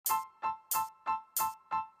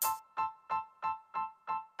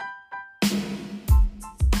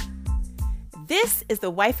This is the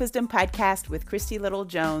Wife Wisdom Podcast with Christy Little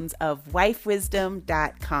Jones of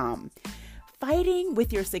wifewisdom.com. Fighting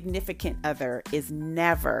with your significant other is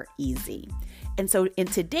never easy. And so in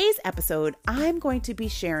today's episode, I'm going to be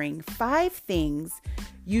sharing 5 things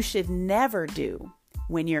you should never do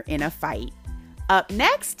when you're in a fight. Up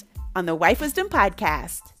next on the Wife Wisdom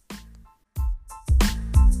Podcast.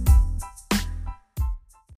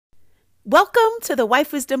 Welcome to the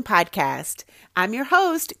Wife Wisdom Podcast. I'm your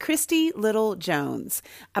host, Christy Little Jones.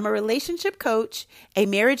 I'm a relationship coach, a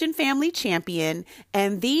marriage and family champion,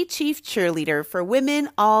 and the chief cheerleader for women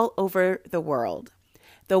all over the world.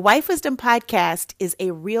 The Wife Wisdom Podcast is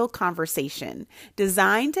a real conversation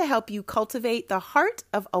designed to help you cultivate the heart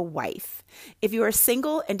of a wife. If you are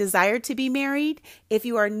single and desire to be married, if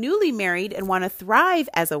you are newly married and want to thrive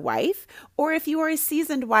as a wife, or if you are a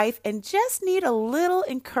seasoned wife and just need a little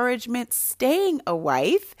encouragement staying a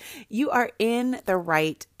wife, you are in the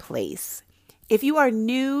right place. If you are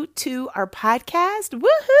new to our podcast,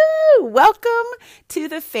 woohoo! Welcome to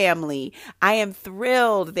the family. I am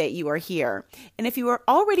thrilled that you are here. And if you are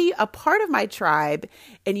already a part of my tribe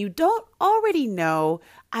and you don't already know,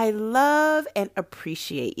 I love and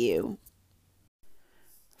appreciate you.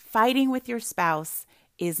 Fighting with your spouse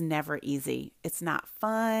is never easy. It's not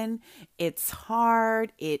fun. It's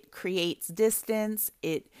hard. It creates distance.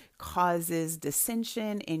 It causes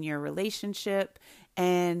dissension in your relationship.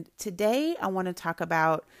 And today I want to talk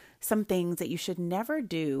about some things that you should never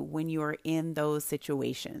do when you are in those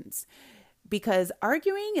situations. Because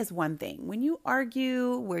arguing is one thing. When you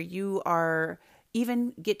argue where you are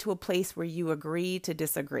even get to a place where you agree to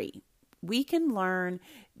disagree, we can learn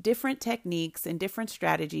different techniques and different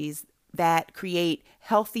strategies that create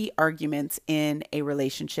healthy arguments in a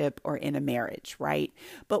relationship or in a marriage, right?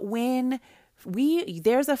 But when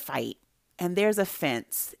there's a fight and there's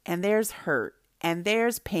offense and there's hurt, and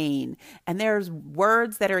there's pain, and there's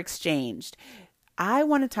words that are exchanged, I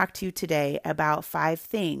want to talk to you today about 5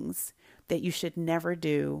 things that you should never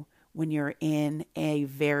do when you're in a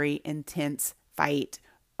very intense fight,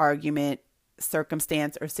 argument,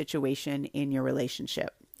 circumstance, or situation in your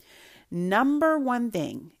relationship. Number 1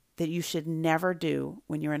 thing that you should never do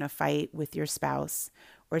when you're in a fight with your spouse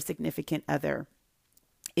or significant other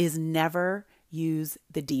is never use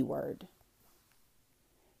the D word.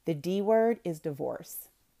 The D word is divorce.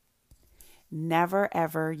 Never,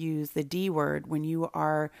 ever use the D word when you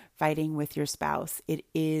are fighting with your spouse.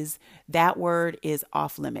 That word is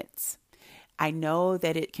off limits. I know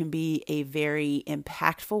that it can be a very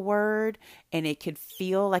impactful word and it could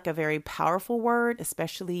feel like a very powerful word,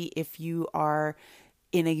 especially if you are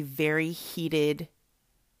in a very heated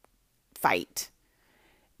fight,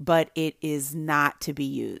 but it is not to be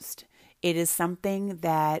used. It is something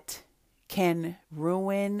that can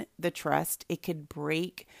ruin the trust. It could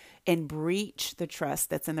break and breach the trust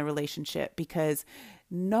that's in the relationship, because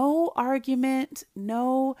no argument,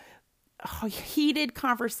 no heated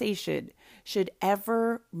conversation should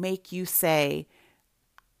ever make you say,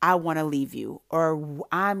 I want to leave you, or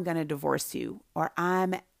I'm going to divorce you, or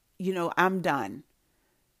I'm done.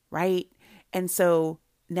 Right? And so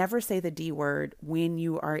never say the D word when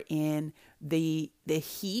you are in the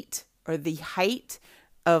heat or the height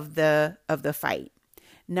of the fight.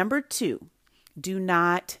 Number 2, do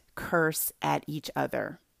not curse at each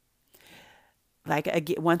other.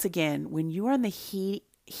 Once again, when you are in the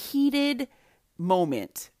heated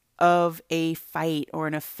moment of a fight or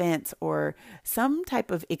an offense or some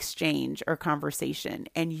type of exchange or conversation,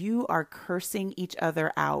 and you are cursing each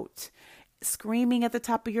other out, screaming at the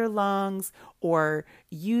top of your lungs, or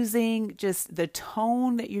using just the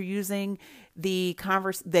tone that you're using,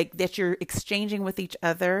 that you're exchanging with each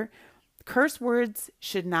other, curse words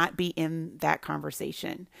should not be in that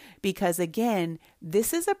conversation. Because again,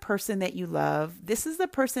 this is a person that you love. This is the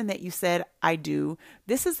person that you said, I do.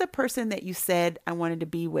 This is the person that you said I wanted to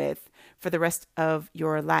be with for the rest of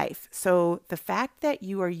your life. So the fact that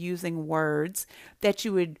you are using words that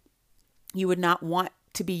you would not want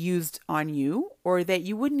to be used on you, or that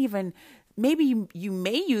you wouldn't even, maybe you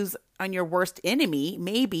may use on your worst enemy,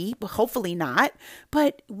 maybe, but hopefully not.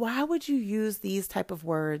 But why would you use these type of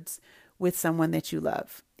words with someone that you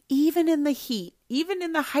love? Even in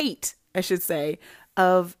the height, I should say,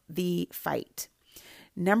 of the fight.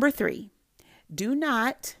 Number 3, do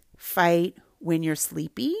not fight when you're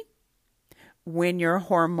sleepy, when you're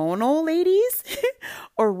hormonal, ladies,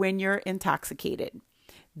 or when you're intoxicated.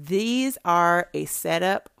 These are a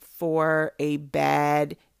setup for a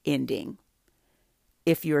bad ending.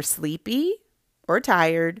 If you're sleepy or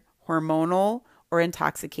tired, hormonal or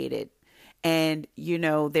intoxicated, and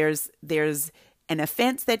there's an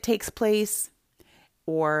offense that takes place,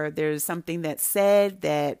 or there's something that's said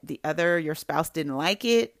that your spouse didn't like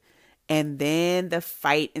it, and then the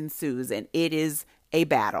fight ensues and it is a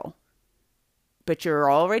battle. But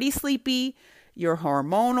you're already sleepy, you're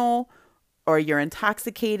hormonal, or you're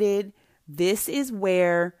intoxicated. This is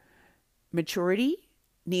where maturity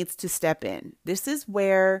needs to step in. This is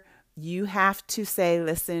where you have to say,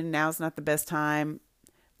 listen, now's not the best time.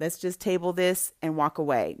 Let's just table this and walk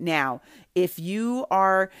away. Now, if you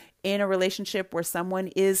are in a relationship where someone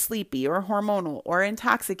is sleepy or hormonal or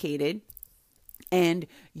intoxicated, and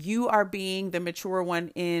you are being the mature one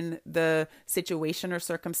in the situation or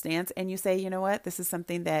circumstance, and you say, you know what, this is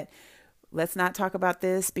something that let's not talk about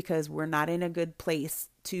this because we're not in a good place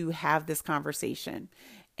to have this conversation.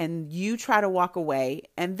 And you try to walk away,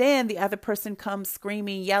 and then the other person comes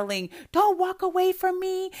screaming, yelling, don't walk away from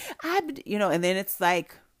me. And then it's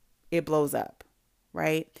like, it blows up,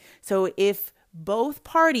 right? So if both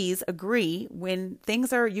parties agree when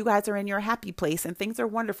you guys are in your happy place and things are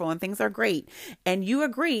wonderful and things are great, and you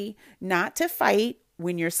agree not to fight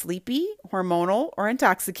when you're sleepy, hormonal, or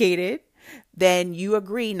intoxicated, then you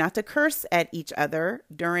agree not to curse at each other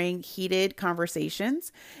during heated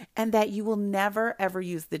conversations, and that you will never, ever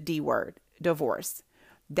use the D word, divorce.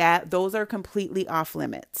 Those are completely off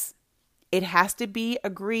limits. It has to be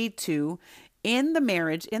agreed to in the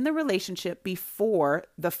marriage, in the relationship, before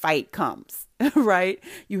the fight comes, right?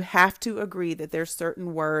 You have to agree that there's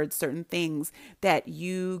certain words, certain things that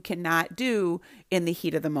you cannot do in the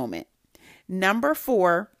heat of the moment. Number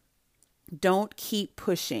 4, don't keep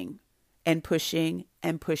pushing and pushing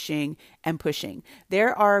and pushing and pushing.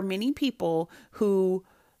 There are many people who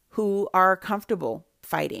are comfortable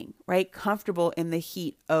fighting, right? Comfortable in the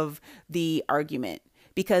heat of the argument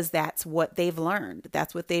because that's what they've learned.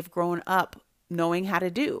 That's what they've grown up knowing how to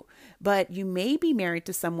do. But you may be married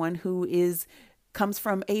to someone who comes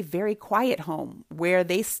from a very quiet home where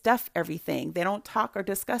they stuff everything. They don't talk or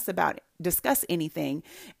discuss anything.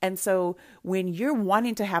 And so when you're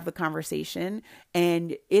wanting to have the conversation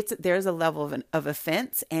and there's a level of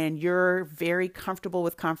offense and you're very comfortable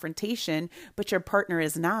with confrontation, but your partner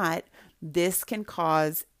is not, this can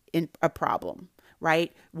cause a problem,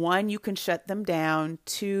 right? 1, you can shut them down.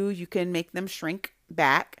 2, you can make them shrink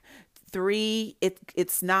back. 3,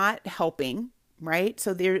 it's not helping, right?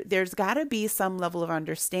 So there's got to be some level of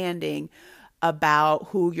understanding about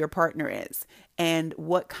who your partner is and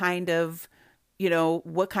what kind of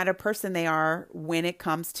person they are when it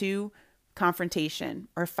comes to confrontation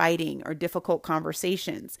or fighting or difficult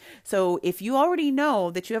conversations. So if you already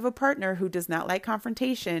know that you have a partner who does not like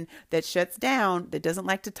confrontation, that shuts down, that doesn't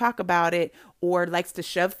like to talk about it, or likes to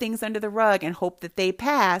shove things under the rug and hope that they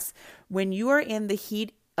pass, when you are in the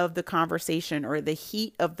heat of the conversation or the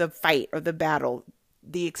heat of the fight or the battle,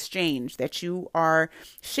 the exchange that you are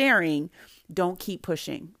sharing, don't keep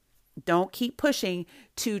pushing. Don't keep pushing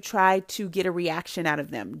to try to get a reaction out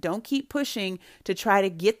of them. Don't keep pushing to try to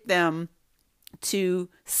get them to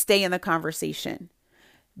stay in the conversation.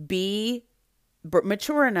 Be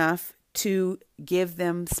mature enough to give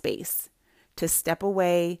them space, to step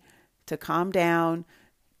away, to calm down,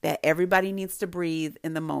 that everybody needs to breathe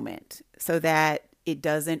in the moment so that it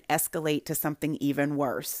doesn't escalate to something even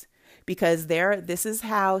worse. Because this is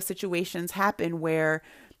how situations happen where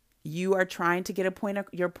you are trying to get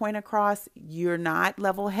your point across, you're not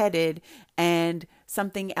level-headed, and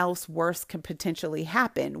something else worse can potentially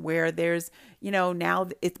happen where there's, now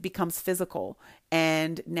it becomes physical,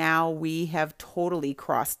 and now we have totally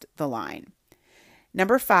crossed the line.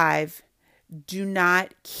 Number 5, do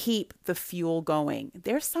not keep the fuel going.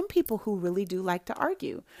 There's some people who really do like to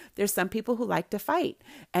argue. There's some people who like to fight.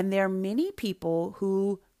 And there are many people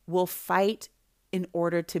who will fight in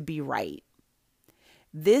order to be right.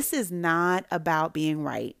 This is not about being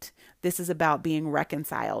right. This is about being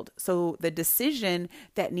reconciled. So the decision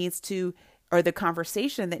that the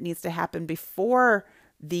conversation that needs to happen before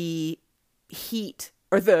the heat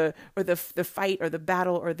or the fight or the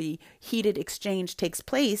battle or the heated exchange takes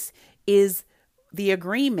place is the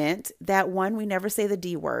agreement that 1, we never say the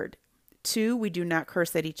D word. 2, we do not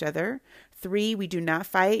curse at each other. 3, we do not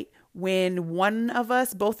fight when one of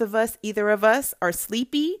us, both of us, either of us are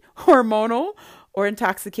sleepy, hormonal, or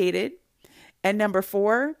intoxicated. And number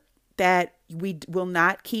 4, that we will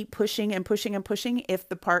not keep pushing and pushing and pushing if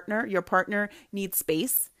your partner needs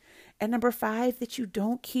space. And number 5, that you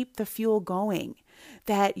don't keep the fuel going,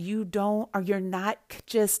 that you're not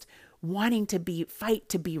just wanting to fight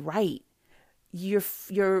to be right.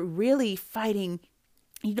 You're really fighting.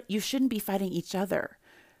 You shouldn't be fighting each other,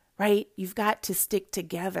 right? You've got to stick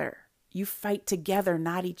together. You fight together,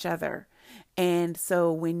 not each other. And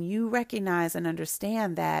so when you recognize and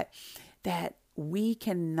understand that we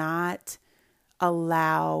cannot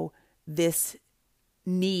allow this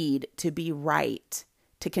need to be right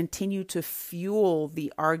to continue to fuel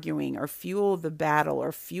the arguing or fuel the battle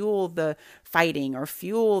or fuel the fighting or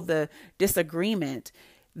fuel the disagreement.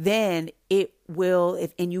 Then it will,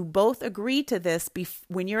 and you both agree to this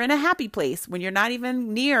when you're in a happy place, when you're not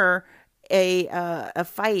even near a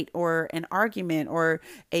fight or an argument or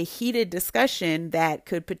a heated discussion that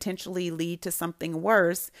could potentially lead to something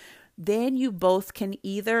worse, then you both can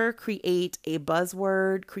either create a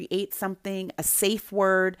buzzword, create something, a safe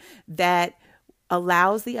word that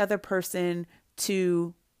allows the other person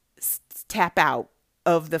to tap out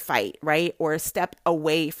of the fight, right? Or step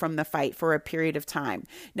away from the fight for a period of time.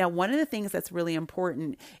 Now, one of the things that's really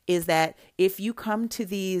important is that if you come to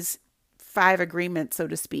these 5 agreements, so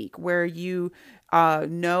to speak, where you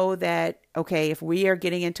know that, okay, if we are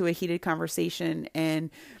getting into a heated conversation and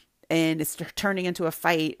it's turning into a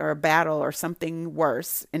fight or a battle or something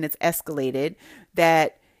worse and it's escalated,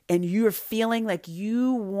 and you're feeling like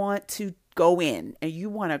you want to go in and you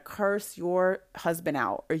want to curse your husband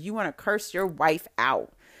out or you want to curse your wife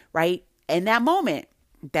out, right? In that moment,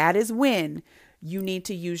 that is when you need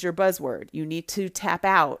to use your buzzword. You need to tap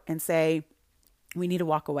out and say, we need to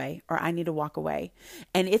walk away, or I need to walk away.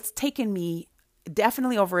 And it's taken me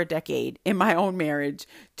definitely over a decade in my own marriage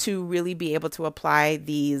to really be able to apply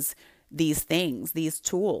these things, these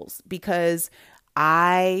tools, because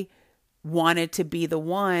I wanted to be the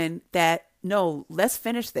one that, no, let's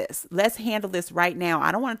finish this. Let's handle this right now.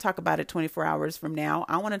 I don't want to talk about it 24 hours from now.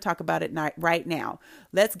 I want to talk about it right now.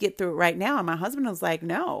 Let's get through it right now. And my husband was like,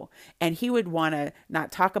 no. And he would want to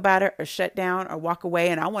not talk about it or shut down or walk away.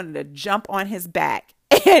 And I wanted to jump on his back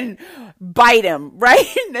and bite him,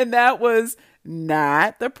 right? And that was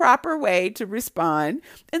not the proper way to respond.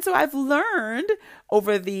 And so I've learned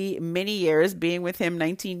over the many years, being with him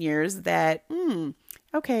 19 years, that,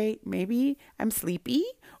 okay, maybe I'm sleepy,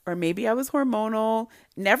 or maybe I was hormonal,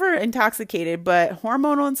 never intoxicated, but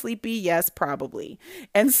hormonal and sleepy, yes, probably.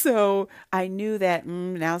 And so I knew that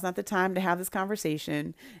now's not the time to have this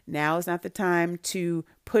conversation. Now is not the time to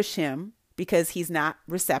push him because he's not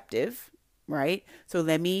receptive, right? So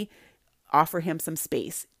let me offer him some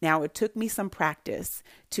space. Now, it took me some practice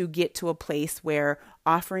to get to a place where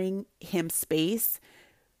offering him space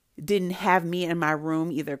didn't have me in my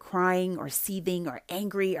room either crying or seething or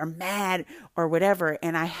angry or mad or whatever.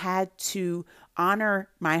 And I had to honor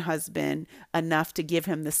my husband enough to give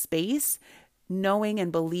him the space, knowing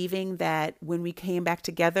and believing that when we came back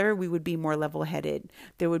together, we would be more level-headed.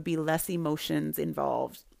 There would be less emotions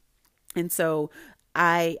involved. And so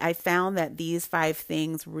I found that these 5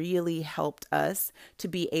 things really helped us to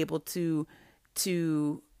be able to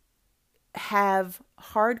have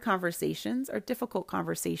hard conversations or difficult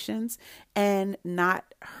conversations and not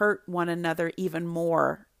hurt one another even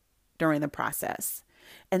more during the process.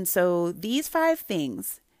 And so these 5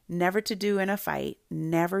 things, never to do in a fight,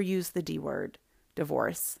 never use the D word,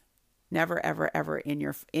 divorce. Never, ever, ever in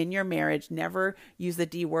your marriage, never use the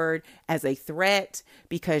D word as a threat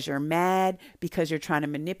because you're mad, because you're trying to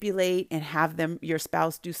manipulate and have your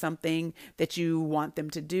spouse do something that you want them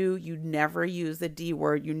to do. You never use the D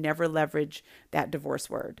word. You never leverage that divorce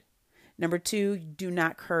word. Number 2, do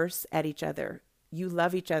not curse at each other. You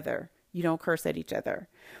love each other. You don't curse at each other.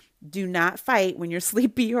 Do not fight when you're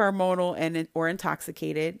sleepy, hormonal, or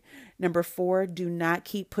intoxicated. Number 4, do not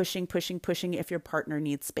keep pushing if your partner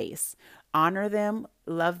needs space. Honor them,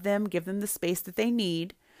 love them, give them the space that they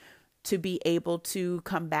need to be able to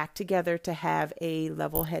come back together to have a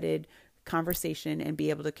level-headed conversation and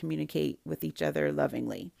be able to communicate with each other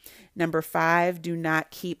lovingly. Number 5, do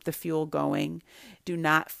not keep the fuel going. Do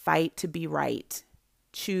not fight to be right.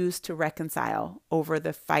 Choose to reconcile over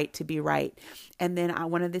the fight to be right. And then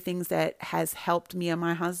one of the things that has helped me and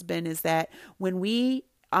my husband is that when we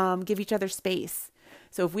give each other space.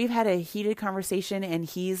 So if we've had a heated conversation and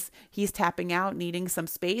he's tapping out, needing some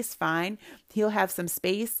space, fine. He'll have some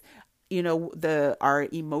space. Our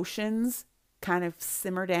emotions kind of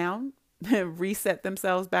simmer down, reset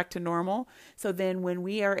themselves back to normal. So then when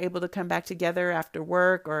we are able to come back together after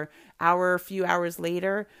work or a few hours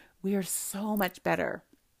later, we are so much better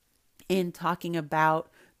in talking about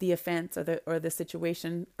the offense or the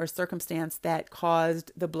situation or circumstance that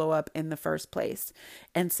caused the blow up in the first place.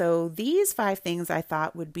 And so these 5 things I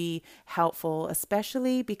thought would be helpful,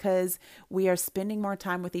 especially because we are spending more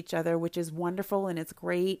time with each other, which is wonderful and it's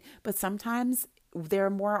great. But sometimes there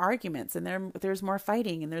are more arguments and there's more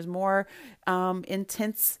fighting and there's more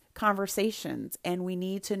intense conversations. And we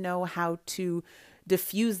need to know how to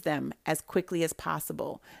diffuse them as quickly as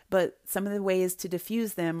possible. But some of the ways to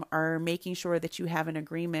diffuse them are making sure that you have an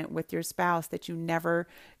agreement with your spouse that you never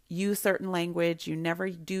use certain language, you never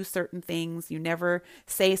do certain things, you never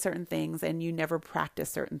say certain things, and you never practice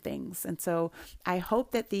certain things. And so I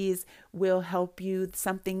hope that these will help you,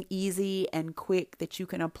 something easy and quick that you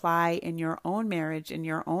can apply in your own marriage, in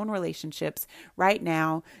your own relationships right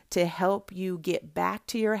now to help you get back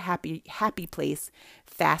to your happy place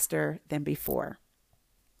faster than before.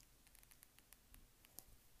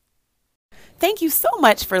 Thank you so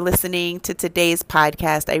much for listening to today's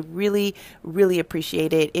podcast. I really, really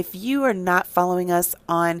appreciate it. If you are not following us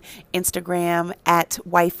on Instagram at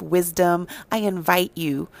Wife Wisdom, I invite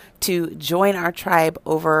you to join our tribe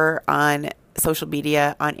over on social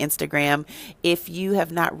media on Instagram. If you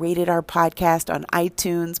have not rated our podcast on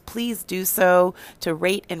iTunes, please do so to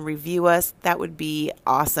rate and review us. That would be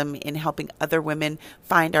awesome in helping other women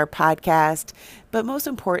find our podcast. But most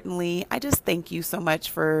importantly, I just thank you so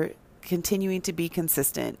much for continuing to be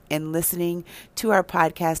consistent and listening to our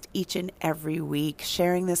podcast each and every week,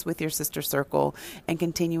 sharing this with your sister circle, and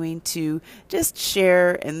continuing to just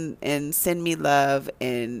share and send me love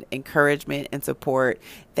and encouragement and support,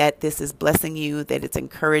 that this is blessing you, that it's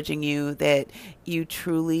encouraging you, that you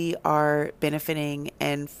truly are benefiting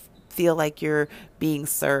and feel like you're being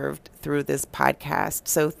served through this podcast.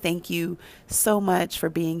 So thank you so much for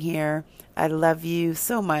being here. I love you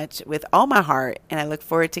so much with all my heart, and I look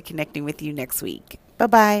forward to connecting with you next week.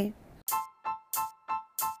 Bye-bye.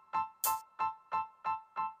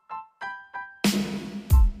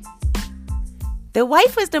 The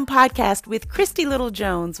Wife Wisdom Podcast with Christy Little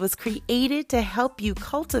Jones was created to help you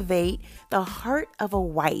cultivate the heart of a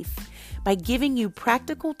wife by giving you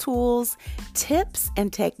practical tools, tips,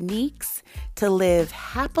 and techniques to live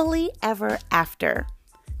happily ever after.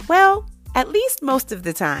 Well, at least most of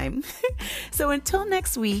the time. So until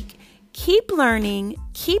next week, keep learning,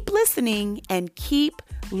 keep listening, and keep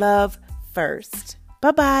love first.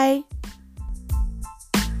 Bye-bye.